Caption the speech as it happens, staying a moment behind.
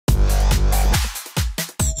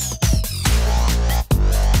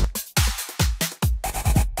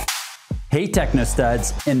Hey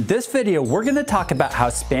TechnoStuds, in this video we're going to talk about how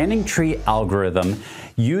spanning tree algorithm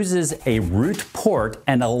uses a root port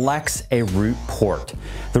and elects a root port.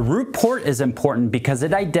 The root port is important because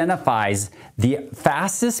it identifies the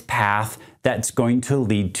fastest path that's going to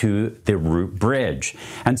lead to the root bridge.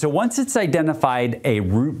 And so once it's identified a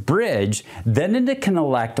root bridge, then it can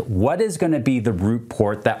elect what is going to be the root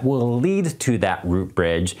port that will lead to that root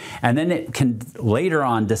bridge, and then it can later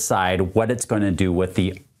on decide what it's going to do with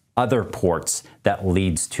the other ports that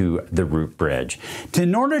leads to the root bridge.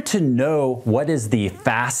 In order to know what is the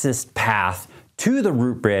fastest path to the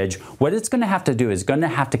root bridge, what it's going to have to do is going to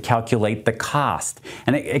have to calculate the cost.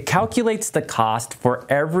 And it calculates the cost for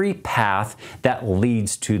every path that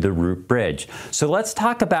leads to the root bridge. So let's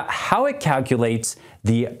talk about how it calculates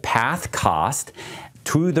the path cost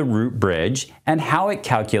to the root bridge and how it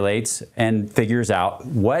calculates and figures out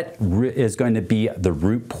what is going to be the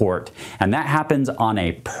root port. And that happens on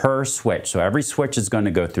a per switch. So every switch is going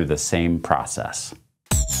to go through the same process.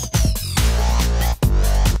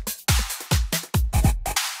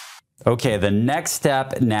 Okay, the next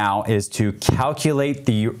step now is to calculate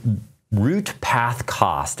the root path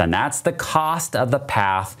cost, and that's the cost of the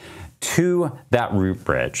path to that root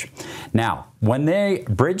bridge. Now, when the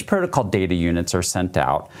bridge protocol data units are sent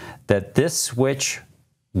out, that this switch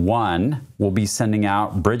 1 will be sending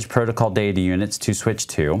out bridge protocol data units to switch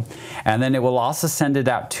 2, and then it will also send it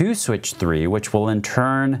out to switch 3, which will in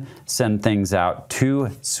turn send things out to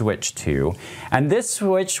switch 2. And this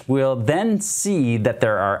switch will then see that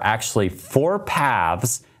there are actually 4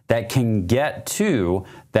 paths that can get to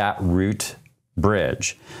that root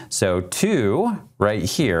bridge. So 2 right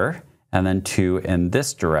here, and then 2 in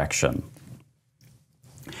this direction.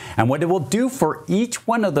 And what it will do for each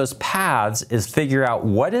one of those paths is figure out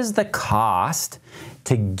what is the cost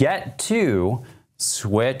to get to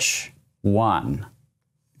switch 1,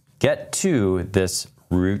 get to this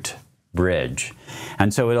root bridge.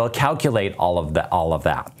 And so it'll calculate all of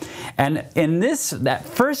that. And in that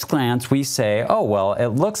first glance, we say, oh, well, it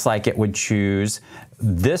looks like it would choose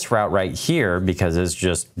this route right here because it's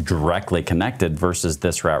just directly connected versus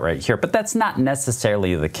this route right here. But that's not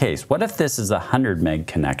necessarily the case. What if this is a 100 meg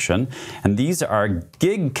connection and these are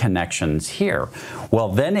gig connections here? Well,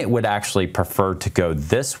 then it would actually prefer to go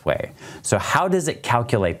this way. So how does it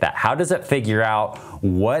calculate that? How does it figure out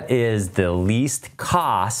what is the least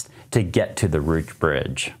cost to get to the root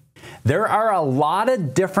bridge? There are a lot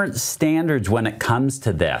of different standards when it comes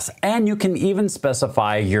to this, and you can even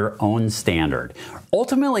specify your own standard.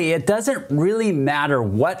 Ultimately, it doesn't really matter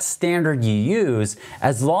what standard you use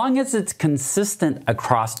as long as it's consistent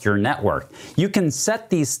across your network. You can set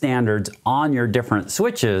these standards on your different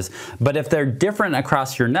switches, but if they're different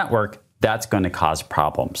across your network, that's going to cause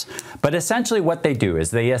problems. But essentially what they do is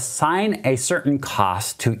they assign a certain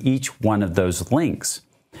cost to each one of those links.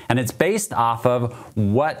 And it's based off of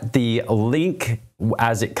what the link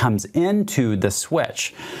as it comes into the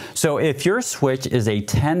switch. So if your switch is a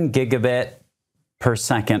 10 gigabit per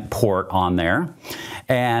second port on there,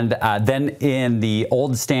 and then in the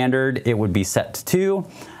old standard, it would be set to 2,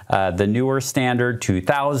 the newer standard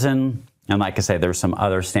 2000, and like I say, there's some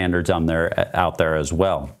other standards out there as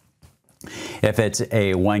well. If it's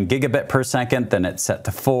a 1 gigabit per second, then it's set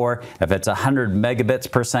to 4. If it's 100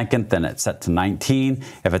 megabits per second, then it's set to 19.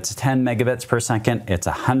 If it's 10 megabits per second, it's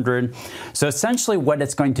 100. So essentially what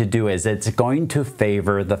it's going to do is it's going to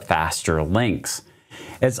favor the faster links.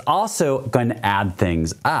 It's also going to add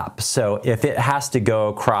things up. So if it has to go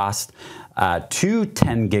across 2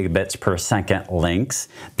 10 gigabits per second links,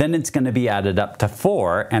 then it's going to be added up to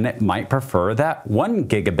 4, and it might prefer that 1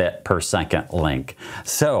 gigabit per second link.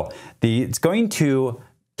 So it's going to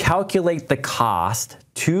calculate the cost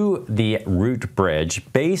to the root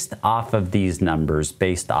bridge based off of these numbers,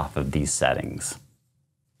 based off of these settings.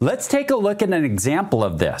 Let's take a look at an example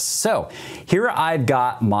of this. So here I've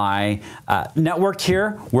got my network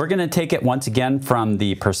here. We're going to take it once again from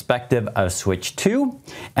the perspective of switch 2.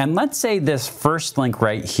 And let's say this first link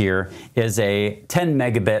right here is a 10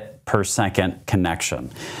 megabit per second connection.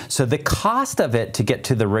 So the cost of it to get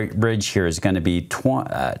to the bridge here is going to be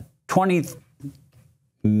 20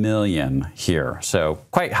 million here. So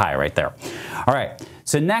quite high right there. All right.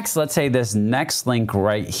 So next, let's say this next link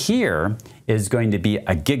right here is going to be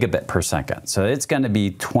a gigabit per second. So it's going to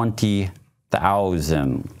be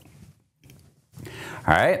 20,000. All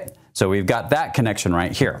right. So we've got that connection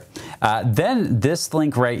right here. Then this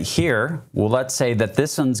link right here, well, let's say that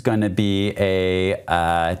this one's going to be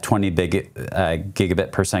a 20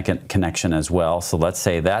 gigabit per second connection as well. So let's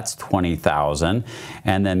say that's 20,000.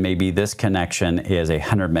 And then maybe this connection is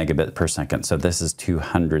 100 megabit per second. So this is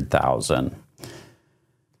 200,000.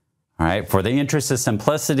 All right, for the interest of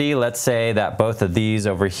simplicity, let's say that both of these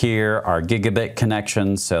over here are gigabit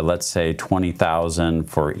connections. So let's say 20,000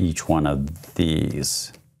 for each one of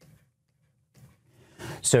these.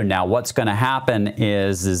 So now what's going to happen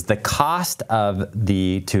is the cost of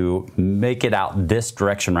to make it out this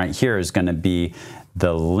direction right here is going to be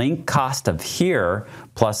the link cost of here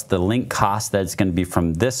plus the link cost that's going to be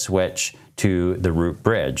from this switch to the root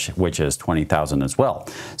bridge, which is 20,000 as well.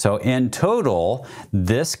 So in total,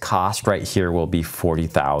 this cost right here will be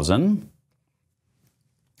 40,000.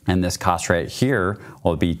 And this cost right here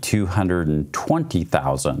will be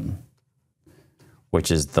 220,000, which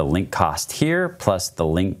is the link cost here plus the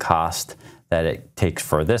link cost that it takes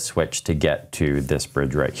for this switch to get to this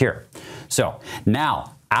bridge right here. So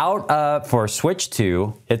now for switch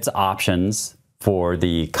 2, its options for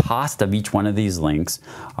the cost of each one of these links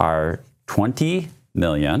are 20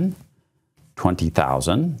 million,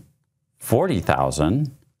 20,000,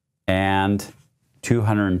 40,000, and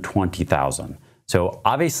 220,000. So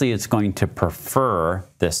obviously it's going to prefer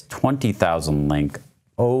this 20,000 link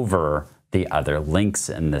over the other links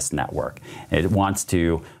in this network. It wants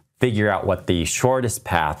to figure out what the shortest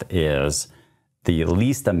path is, the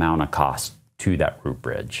least amount of cost to that root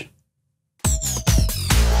bridge.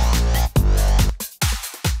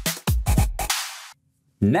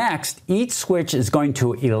 Next, each switch is going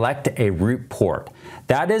to elect a root port.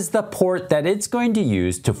 That is the port that it's going to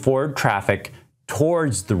use to forward traffic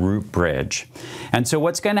towards the root bridge. And so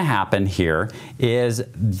what's going to happen here is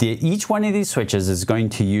each one of these switches is going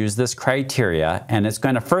to use this criteria, and it's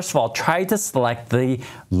going to first of all try to select the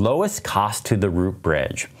lowest cost to the root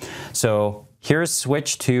bridge. So here's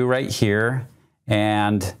switch 2 right here,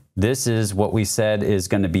 and this is what we said is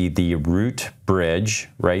going to be the root bridge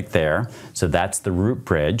right there. So that's the root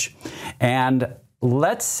bridge. And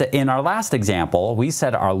in our last example, we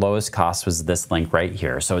said our lowest cost was this link right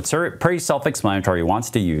here. So it's pretty self-explanatory. It wants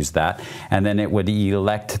to use that. And then it would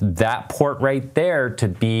elect that port right there to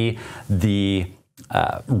be the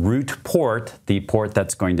root port, the port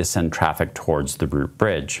that's going to send traffic towards the root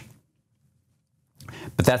bridge.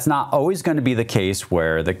 But that's not always going to be the case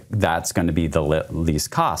where that's going to be the least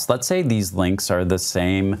cost. Let's say these links are the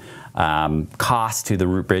same cost to the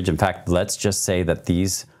root bridge. In fact, let's just say that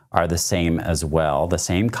these are the same as well, the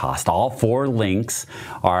same cost. All 4 links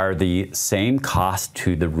are the same cost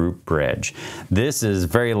to the root bridge. This is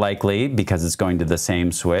very likely because it's going to the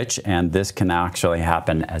same switch, and this can actually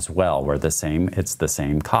happen as well, where it's the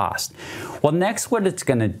same cost. Well, next what it's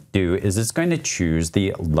going to do is it's going to choose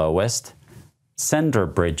the lowest sender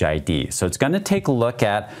bridge ID. So it's going to take a look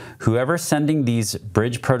at whoever's sending these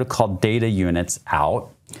bridge protocol data units out.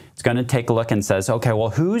 It's going to take a look and says, okay, well,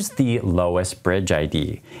 who's the lowest bridge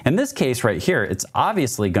ID? In this case right here, it's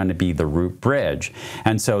obviously going to be the root bridge.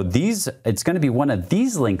 And so it's going to be one of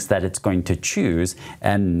these links that it's going to choose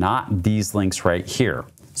and not these links right here.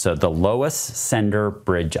 So the lowest sender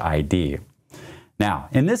bridge ID. Now,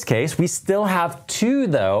 in this case, we still have 2,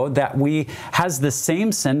 though, that has the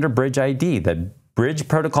same sender bridge ID. The bridge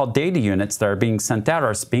protocol data units that are being sent out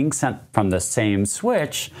are being sent from the same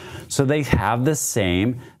switch, so they have the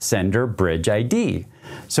same sender bridge ID.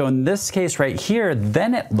 So in this case right here,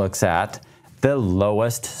 then it looks at the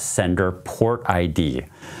lowest sender port ID.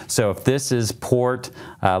 So if this is port,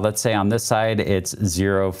 let's say on this side it's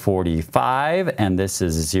 045 and this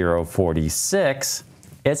is 046,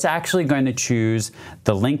 it's actually going to choose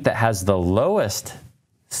the link that has the lowest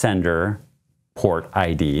sender port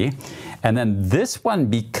ID, and then this one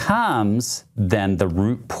becomes then the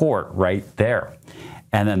root port right there.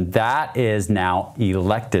 And then that is now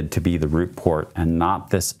elected to be the root port and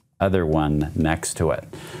not this other one next to it.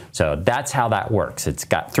 So that's how that works. It's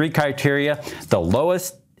got 3 criteria: the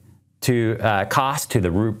lowest cost to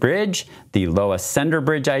the root bridge, the lowest sender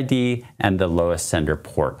bridge ID, and the lowest sender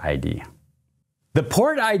port ID. The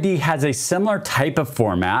port ID has a similar type of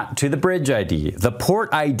format to the bridge ID. The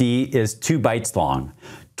port ID is 2 bytes long.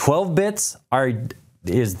 12 bits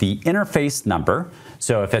is the interface number.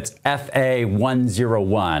 So if it's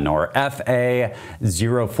FA101 or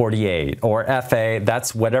FA048 or FA,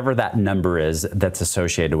 that's whatever that number is that's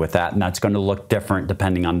associated with that, and that's going to look different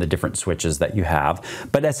depending on the different switches that you have.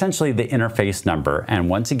 But essentially the interface number, and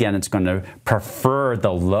once again it's going to prefer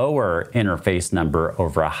the lower interface number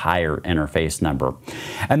over a higher interface number.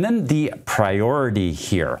 And then the priority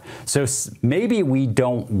here. So maybe we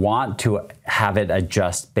don't want to have it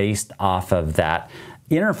adjust based off of that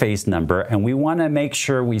interface number, and we want to make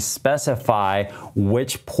sure we specify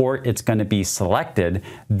which port it's going to be selected.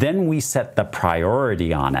 Then we set the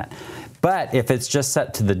priority on it. But if it's just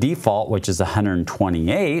set to the default, which is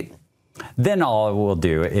 128, then all it will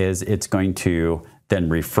do is it's going to then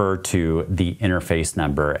refer to the interface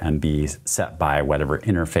number and be set by whatever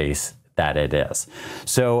interface that it is.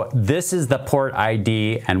 So this is the port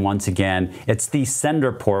ID, and once again, it's the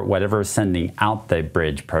sender port, whatever is sending out the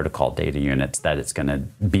bridge protocol data units, that it's going to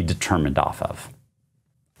be determined off of.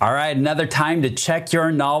 All right, another time to check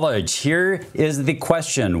your knowledge. Here is the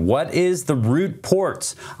question: what is the root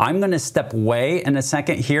ports? I'm going to step away in a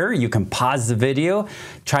second here. You can pause the video,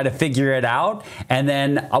 try to figure it out, and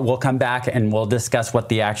then we'll come back and we'll discuss what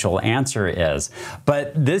the actual answer is.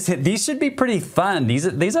 But these should be pretty fun.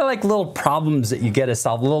 These are like little problems that you get to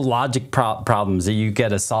solve, little logic problems that you get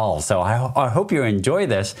to solve. So I hope you enjoy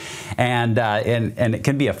this, and it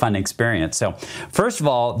can be a fun experience. So first of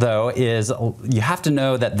all, though, is you have to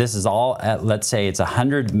know that this is all at, let's say it's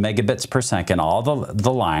 100 megabits per second, all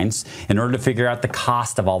the lines. In order to figure out the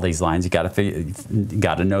cost of all these lines, you got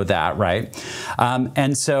to know that, right?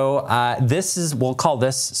 And so we'll call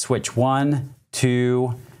this switch 1,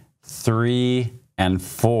 2, 3, and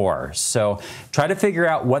 4. So try to figure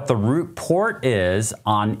out what the root port is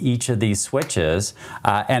on each of these switches,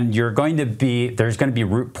 and there's going to be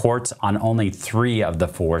root ports on only 3 of the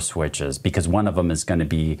 4 switches, because one of them is going to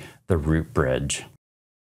be the root bridge.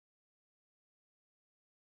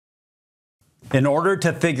 In order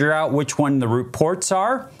to figure out which one the root ports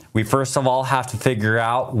are, we first of all have to figure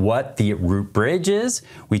out what the root bridge is.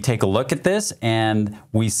 We take a look at this and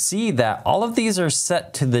we see that all of these are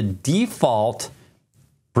set to the default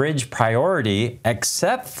bridge priority,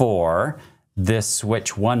 except for this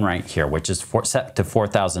switch 1 right here, which is set to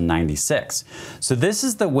 4096. So this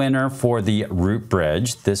is the winner for the root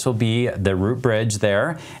bridge. This will be the root bridge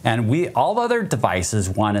there, and all other devices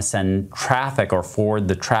want to send traffic or forward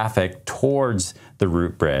the traffic towards the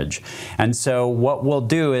root bridge. And so what we'll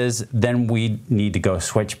do is then we need to go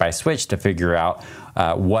switch by switch to figure out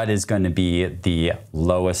what is going to be the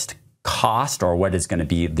lowest cost, or what is going to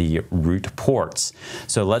be the root ports.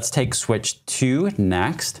 So let's take switch 2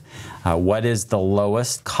 next. What is the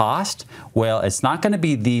lowest cost? Well, it's not going to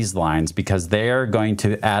be these lines, because they are going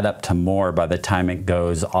to add up to more by the time it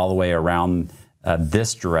goes all the way around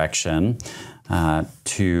this direction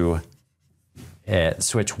to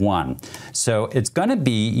switch 1. So it's going to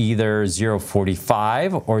be either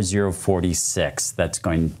 045 or 046 that's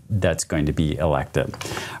going to be elected.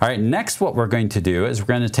 All right, next what we're going to do is we're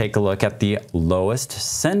going to take a look at the lowest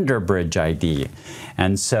sender bridge ID.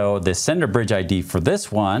 And so the sender bridge ID for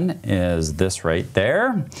this one is this right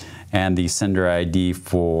there, and the sender ID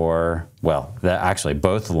for, well, actually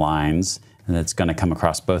both lines, and it's going to come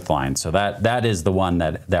across both lines. So that is the one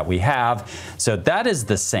that we have. So that is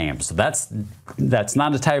the same. So that's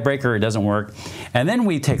not a tiebreaker. It doesn't work. And then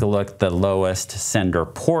we take a look at the lowest sender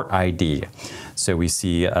port ID. So we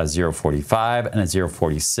see a 045 and a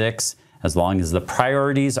 046. As long as the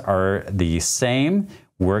priorities are the same,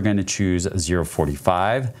 we're going to choose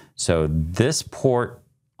 045. So this port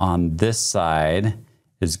on this side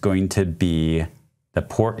is going to be the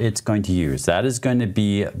port it's going to use. That is going to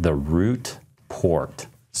be the root port.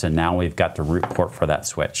 So now we've got the root port for that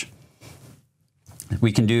switch.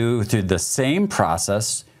 We can do through the same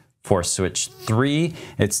process for switch 3.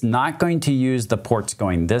 It's not going to use the ports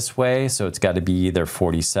going this way, so it's got to be either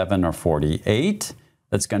 47 or 48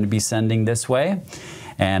 that's going to be sending this way.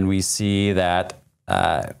 And we see that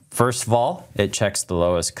first of all, it checks the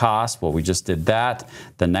lowest cost. Well, we just did that.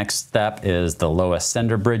 The next step is the lowest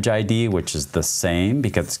sender bridge ID, which is the same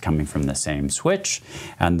because it's coming from the same switch.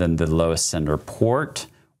 And then the lowest sender port,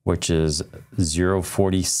 which is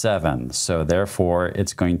 047. So therefore,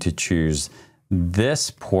 it's going to choose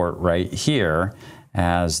this port right here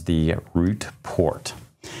as the root port.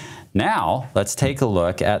 Now, let's take a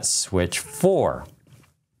look at switch 4.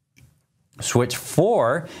 Switch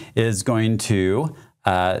 4 is going to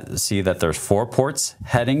see that there's 4 ports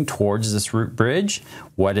heading towards this root bridge.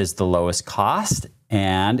 What is the lowest cost?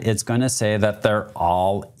 And it's going to say that they're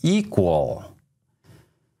all equal.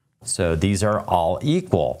 So these are all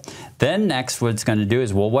equal. Then next what it's going to do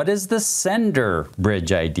is, well, what is the sender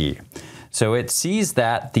bridge ID? So it sees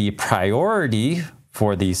that the priority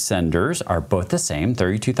for these senders are both the same,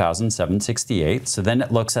 32,768. So then it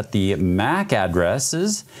looks at the MAC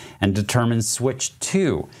addresses and determines switch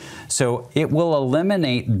 2. So it will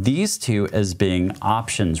eliminate these 2 as being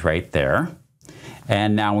options right there.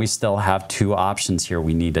 And now we still have 2 options here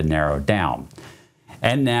we need to narrow down.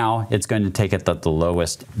 And now it's going to take it at the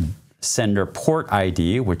lowest sender port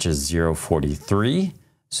ID, which is 043.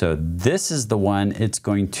 So this is the one it's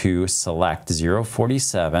going to select.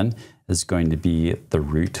 047 is going to be the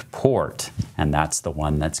root port, and that's the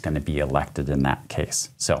one that's going to be elected in that case.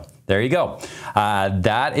 So there you go.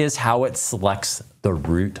 That is how it selects the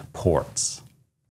root ports.